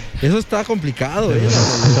 eso está complicado.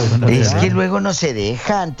 Es que luego no se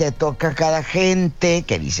dejan, te toca a cada gente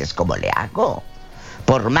que dices, ¿cómo le hago?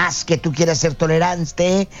 Por más que tú quieras ser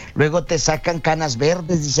tolerante, luego te sacan canas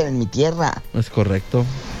verdes, dicen en mi tierra. Es correcto.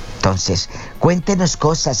 Entonces, cuéntenos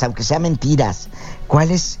cosas, aunque sean mentiras.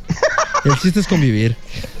 ¿Cuáles? El chiste es convivir.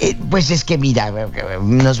 Pues es que mira,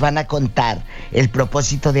 nos van a contar el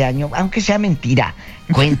propósito de año, aunque sea mentira.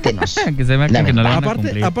 Cuéntenos. Que se vea que no la van a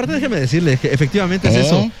cumplir. Aparte, déjeme decirle que efectivamente es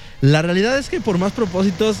eso. La realidad es que por más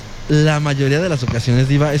propósitos, la mayoría de las ocasiones,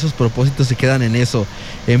 Diva, esos propósitos se quedan en eso.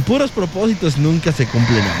 En puros propósitos nunca se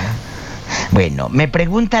cumple nada. Bueno, me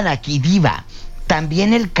preguntan aquí, Diva,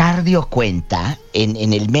 ¿también el cardio cuenta?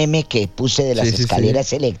 En el meme que puse de las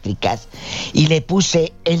escaleras eléctricas, y le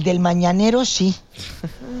puse el del mañanero, sí.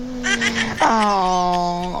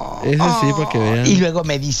 Ese sí, para que vean. Y luego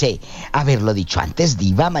me dice, haberlo dicho antes,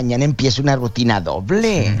 Diva, mañana empieza una rutina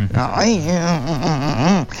doble.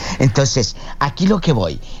 Entonces, aquí lo que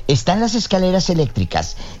voy, están las escaleras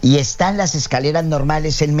eléctricas y están las escaleras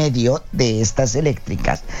normales en medio de estas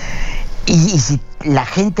eléctricas. Y si la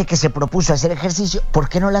gente que se propuso hacer ejercicio, ¿por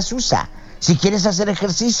qué no las usa? Si quieres hacer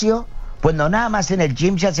ejercicio, pues no nada más en el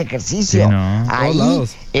gym se hace ejercicio. Sí, no. Ahí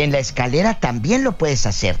en la escalera también lo puedes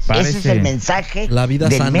hacer. Ese es el mensaje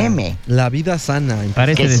del sana. meme. La vida sana.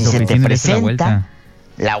 Parece que de si su se te oficina, presenta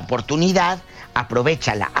la oportunidad,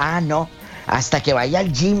 aprovéchala. No, hasta que vaya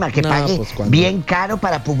al gym a que pague bien caro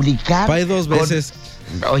para publicar. Pague 2 veces.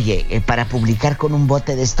 Oye, para publicar con un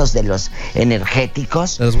bote de estos de los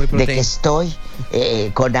energéticos, de que estoy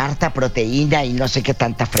con harta proteína y no sé qué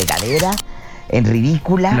tanta fregadera, en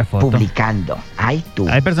ridícula, publicando. Ay, tú.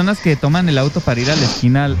 Hay personas que toman el auto para ir a la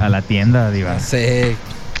esquina a la tienda, Diva. Sí.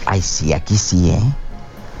 Ay, sí, aquí sí,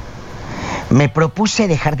 Me propuse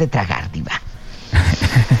dejar de tragar, Diva.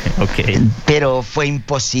 Ok. Pero fue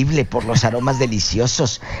imposible por los aromas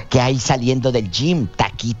deliciosos que hay saliendo del gym,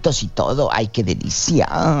 taquitos y todo. ¡Ay, qué delicia!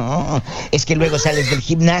 Es que luego sales del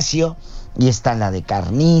gimnasio y está la de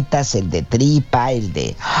carnitas, el de tripa, el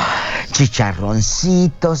de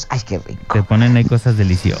chicharroncitos. ¡Ay, qué rico! Te ponen ahí cosas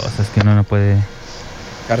deliciosas que uno no puede...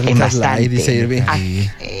 Carnitas light, dice Irving.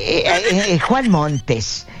 Juan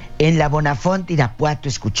Montes, en la Bonafont Irapuato,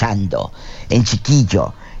 escuchando, en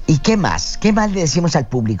Chiquillo. ¿Y qué más? ¿Qué más le decimos al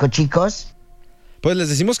público, chicos? Pues les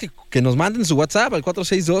decimos que nos manden su WhatsApp al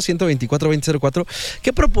 462-124-2004.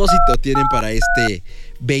 ¿Qué propósito tienen para este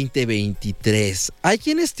 2023? Hay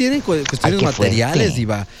quienes tienen cuestiones materiales,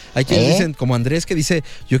 Diva. Hay quienes dicen, como Andrés, que dice,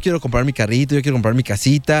 yo quiero comprar mi carrito, yo quiero comprar mi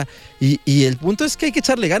casita. Y el punto es que hay que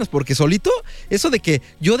echarle ganas, porque solito, eso de que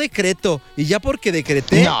yo decreto, y ya porque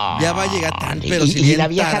decreté, ya va a llegar tan, pero si bien y la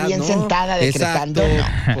vieja tarada, bien sentada decretando.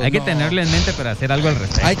 Pues hay que tenerlo en mente para hacer algo al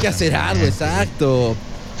respecto. Hay que hacer algo, exacto.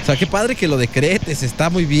 O sea, qué padre que lo decretes, está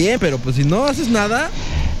muy bien, pero pues si no haces nada,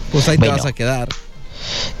 pues ahí te vas a quedar.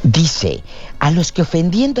 Dice, a los que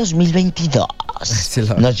ofendí en 2022,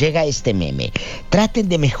 nos llega este meme. Traten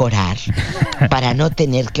de mejorar para no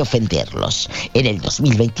tener que ofenderlos en el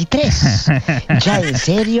 2023. Ya en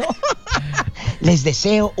serio, les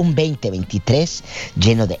deseo un 2023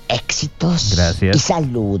 lleno de éxitos y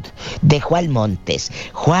salud. De Juan Montes.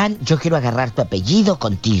 Juan, yo quiero agarrar tu apellido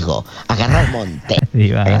contigo. Agarrar monte.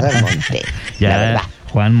 Agarrar monte. Ya. La verdad.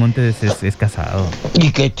 Juan Montes es casado.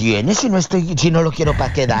 ¿Y qué tiene si no lo quiero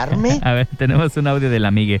para quedarme? A ver, tenemos un audio del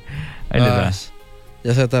amigue. Ahí les va.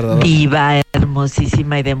 Ya se ha tardado. Diva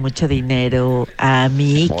hermosísima y de mucho dinero.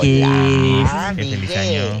 Amigues. Feliz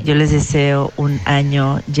año. Yo les deseo un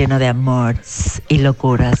año lleno de amores y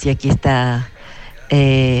locuras. Y aquí está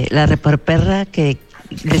la reporperra que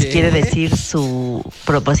les quiere decir su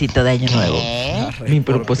propósito de año nuevo. Mi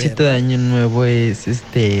propósito de año nuevo es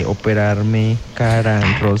operarme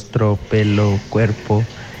cara, rostro, pelo, cuerpo,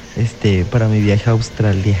 para mi viaje a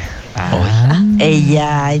Australia.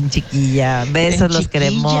 Ella en chiquilla. Besos, los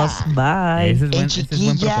queremos. Bye. Ese es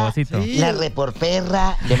buen propósito. Sí. La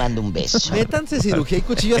reporperra le mando un beso. Métanse cirugía y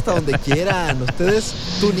cuchillo hasta donde quieran. Ustedes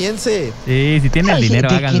tuniense. Sí, si tienen el dinero,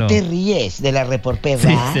 háganlo. ¿De qué te ríes? ¿De la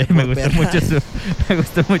reporperra? Sí, me gustó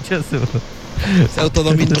mucho su... Se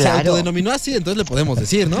autodenominó así, entonces le podemos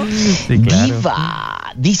decir, ¿no? Sí, claro.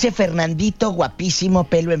 Diva, dice Fernandito, guapísimo,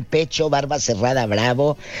 pelo en pecho, barba cerrada,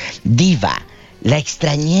 bravo. Diva, la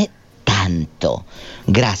extrañé tanto.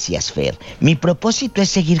 Gracias, Fer. Mi propósito es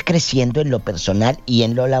seguir creciendo en lo personal y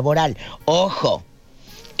en lo laboral. ¡Ojo!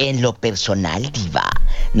 En lo personal, Diva.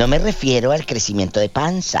 No me refiero al crecimiento de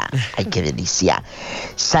panza. ¡Ay, qué delicia!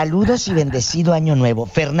 Saludos y bendecido año nuevo.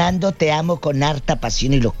 Fernando, te amo con harta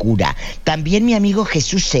pasión y locura. También mi amigo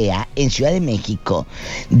Jesús Sea, en Ciudad de México,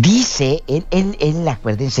 dice, él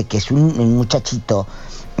acuérdense que es un muchachito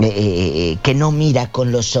que no mira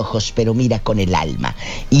con los ojos, pero mira con el alma.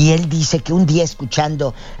 Y él dice que un día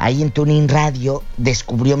escuchando ahí en Tuning Radio,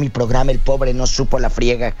 descubrió mi programa, el pobre no supo la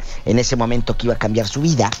friega en ese momento que iba a cambiar su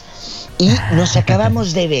vida. Y nos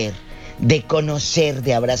acabamos de ver, de conocer,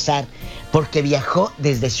 de abrazar, porque viajó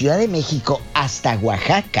desde Ciudad de México hasta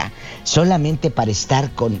Oaxaca, solamente para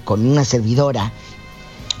estar con una servidora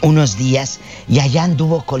unos días, y allá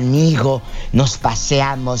anduvo conmigo, nos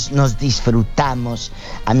paseamos, nos disfrutamos.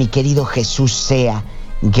 A mi querido Jesús Sea,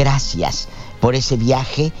 gracias por ese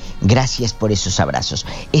viaje, gracias por esos abrazos.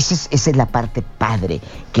 Esa es la parte padre,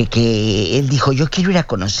 que él dijo, yo quiero ir a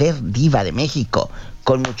conocer Diva de México,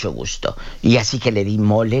 con mucho gusto. Y así que le di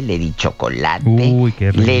mole, le di chocolate, uy,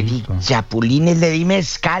 qué rico, le di chapulines, le di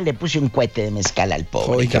mezcal, le puse un cohete de mezcal al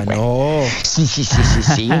pobre. Oiga, no. Sí.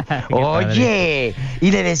 Oye,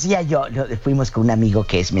 y le decía yo, fuimos con un amigo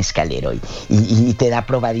que es mezcalero y te da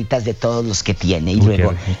probaditas de todos los que tiene. Y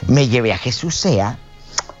luego me llevé a Jesús Sea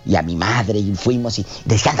y a mi madre y fuimos y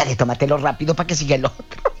decía, ándale, tómatelo rápido para que siga el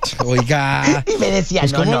otro. Oiga. Y me decía,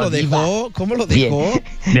 pues, ¿cómo lo dejó?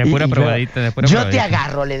 De pura probadita, Yo te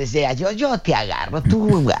agarro, le decía, yo te agarro,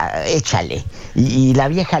 tú échale. Y la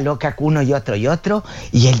vieja loca, uno y otro,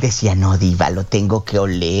 y él decía, no, Diva, lo tengo que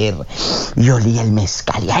oler. Y olía el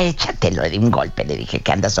mezcal, ya échatelo, le di un golpe, le dije,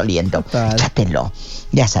 ¿qué andas oliendo? Total. Échatelo.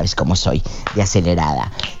 Ya sabes cómo soy, de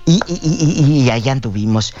acelerada. Y allá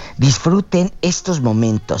anduvimos. Disfruten estos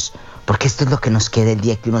momentos, porque esto es lo que nos queda el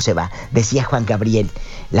día que uno se va. Decía Juan Gabriel,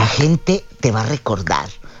 la gente te va a recordar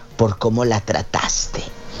por cómo la trataste.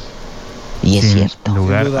 Y es cierto.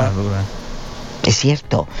 Lugar a duda. Es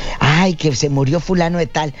cierto. Ay, que se murió fulano de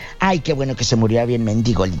tal. Ay, qué bueno que se murió bien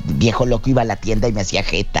mendigo. El viejo loco iba a la tienda y me hacía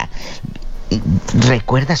jeta.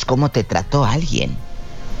 ¿Recuerdas cómo te trató alguien?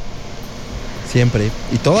 Siempre.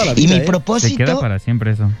 Y toda la vida. Y mi propósito... Se queda para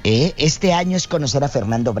siempre eso. Este año es conocer a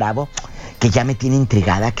Fernando Bravo, que ya me tiene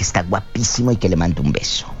intrigada, que está guapísimo y que le mando un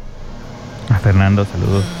beso. A Fernando,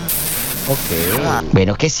 saludos. Ok.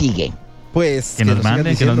 Bueno, ¿qué sigue? Pues... Que nos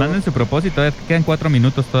manden su propósito. Quedan 4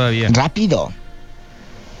 minutos todavía. Rápido.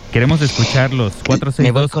 Queremos escucharlos.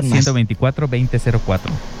 462-124-2004.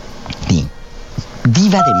 Sí.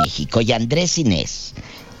 Diva de México y Andrés Inés.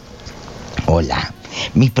 Hola.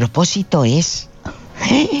 Mi propósito es...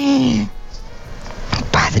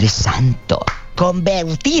 Padre Santo,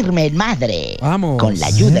 convertirme en madre. Vamos. Con la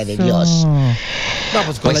ayuda de Dios. No,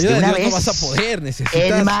 pues con la ayuda de Dios no vas a poder, necesitas...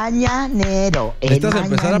 El mañanero. Necesitas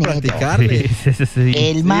empezar a practicarle. Sí.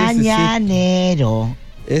 El mañanero.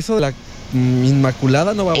 Eso de la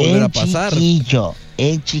Inmaculada no va a volver a pasar.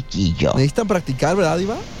 El chiquillo. Necesitan practicar, ¿verdad,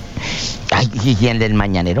 Diva? Ay, y el del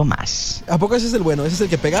mañanero más. ¿A poco ese es el bueno? ¿Ese es el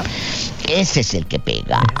que pega? Ese es el que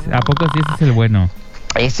pega. ¿A poco sí ese es el bueno?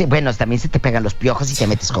 Ese, bueno, también se te pegan los piojos y te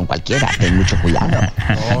metes con cualquiera. Ten mucho cuidado.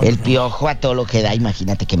 El piojo a todo lo que da,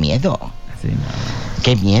 imagínate qué miedo. Sí, no.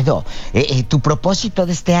 ¡Qué miedo! Tu propósito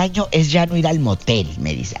de este año es ya no ir al motel,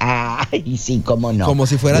 me dice. Ay, sí, cómo no. Como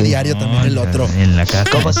si fuera diario también el otro. En la casa.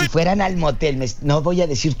 Como si fueran al motel. No voy a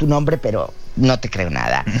decir tu nombre, pero no te creo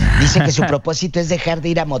nada. Dice que su propósito es dejar de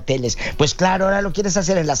ir a moteles. Pues claro, ahora lo quieres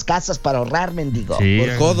hacer en las casas para ahorrar, mendigo. Sí,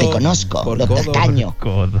 por codo. Te conozco, por lo codo. tacaño.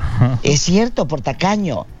 Codo. Es cierto, por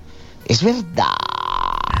tacaño. Es verdad.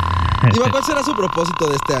 Diva, ¿cuál será su propósito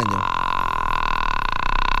de este año?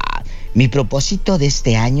 Mi propósito de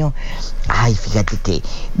este año, fíjate que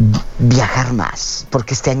viajar más,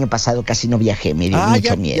 porque este año pasado casi no viajé, me dio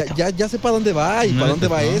mucho miedo. Ya sé para dónde va y para dónde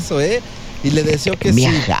va eso, y le deseo que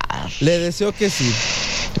viajar. Sí. Le deseo que sí.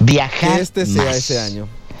 Viajar que este sea más. ese año.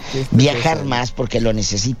 Viajar más porque lo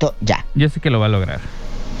necesito ya. Yo sé que lo va a lograr.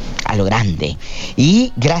 A lo grande.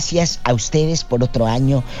 Y gracias a ustedes por otro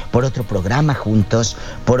año, por otro programa juntos,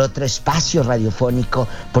 por otro espacio radiofónico,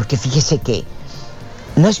 porque fíjese que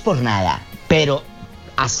no es por nada, pero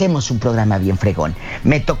hacemos un programa bien fregón.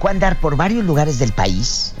 Me tocó andar por varios lugares del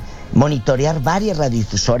país, monitorear varias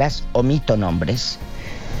radiodifusoras, omito nombres.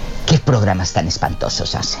 ¿Qué programas tan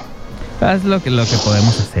espantosos hacen? Haz lo que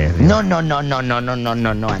podemos hacer. No,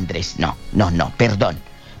 Andrés, no, perdón.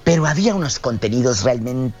 Pero había unos contenidos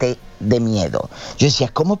realmente de miedo. Yo decía,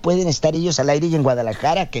 ¿cómo pueden estar ellos al aire y en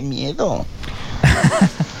Guadalajara? ¡Qué miedo!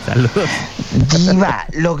 Saludos. Diva,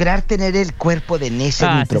 lograr tener el cuerpo de Ness es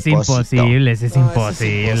mi propósito. Es imposible. Es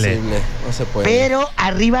imposible. No se puede. Pero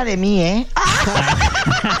arriba de mí, ¿eh?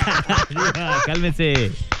 Diva,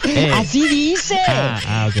 cálmese. Así dice.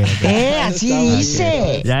 Ok. Así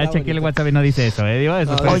dice. Ya chequeé el WhatsApp y no dice eso, Diva.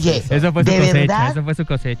 Eso fue su cosecha. ¿Verdad? Eso fue su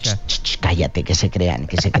cosecha. Cállate, que se crean.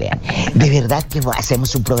 De verdad que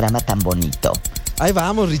hacemos un programa tan bonito. Ahí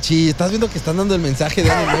vamos, Richie. Estás viendo que están dando el mensaje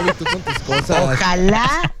de Año Nuevo y tú con tus cosas.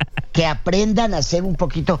 Ojalá que aprendan a hacer un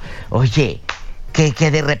poquito. Oye,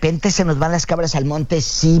 que de repente se nos van las cabras al monte,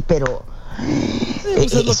 sí, pero...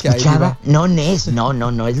 Pues es lo que hay, Diva. No, Ness,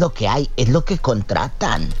 no es lo que hay, es lo que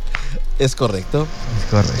contratan. Es correcto.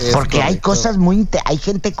 Porque hay cosas hay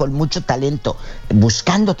gente con mucho talento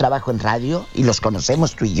buscando trabajo en radio, y los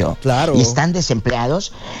conocemos tú y yo. Claro. Y están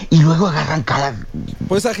desempleados y luego agarran cada...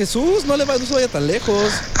 Pues a Jesús no se vaya tan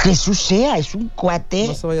lejos. Jesús es un cuate.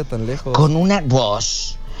 No se vaya tan lejos. Con una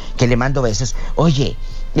voz que le mando besos. Oye,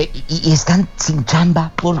 y están sin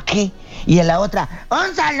chamba. ¿Por qué? Y en la otra,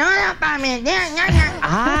 un saludo para mi...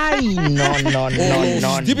 Ay,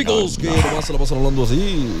 no. Típicos que nomás se la pasan hablando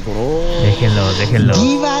así. Déjenlo.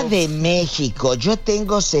 Diva de México, yo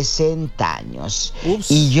tengo 60 años.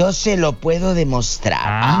 Ups. Y yo se lo puedo demostrar.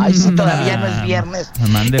 Ay, si todavía no es viernes.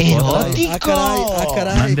 Mande foto. Erótico.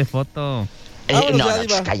 Caray. Mande foto. No,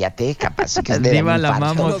 cállate, capaz que es de Diva, la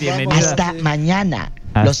infarto. amamos, bienvenida. Hasta mañana.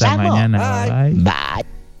 Los Hasta amo. mañana. Bye.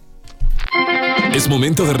 Es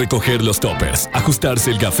momento de recoger los toppers,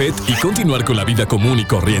 ajustarse el gafet y continuar con la vida común y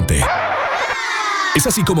corriente. Es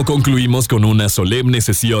así como concluimos con una solemne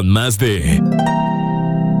sesión más de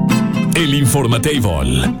El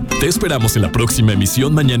Informatable. Te esperamos en la próxima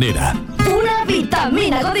emisión mañanera. Pura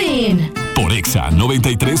vitamina Godín. Por Exa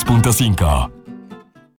 93.5.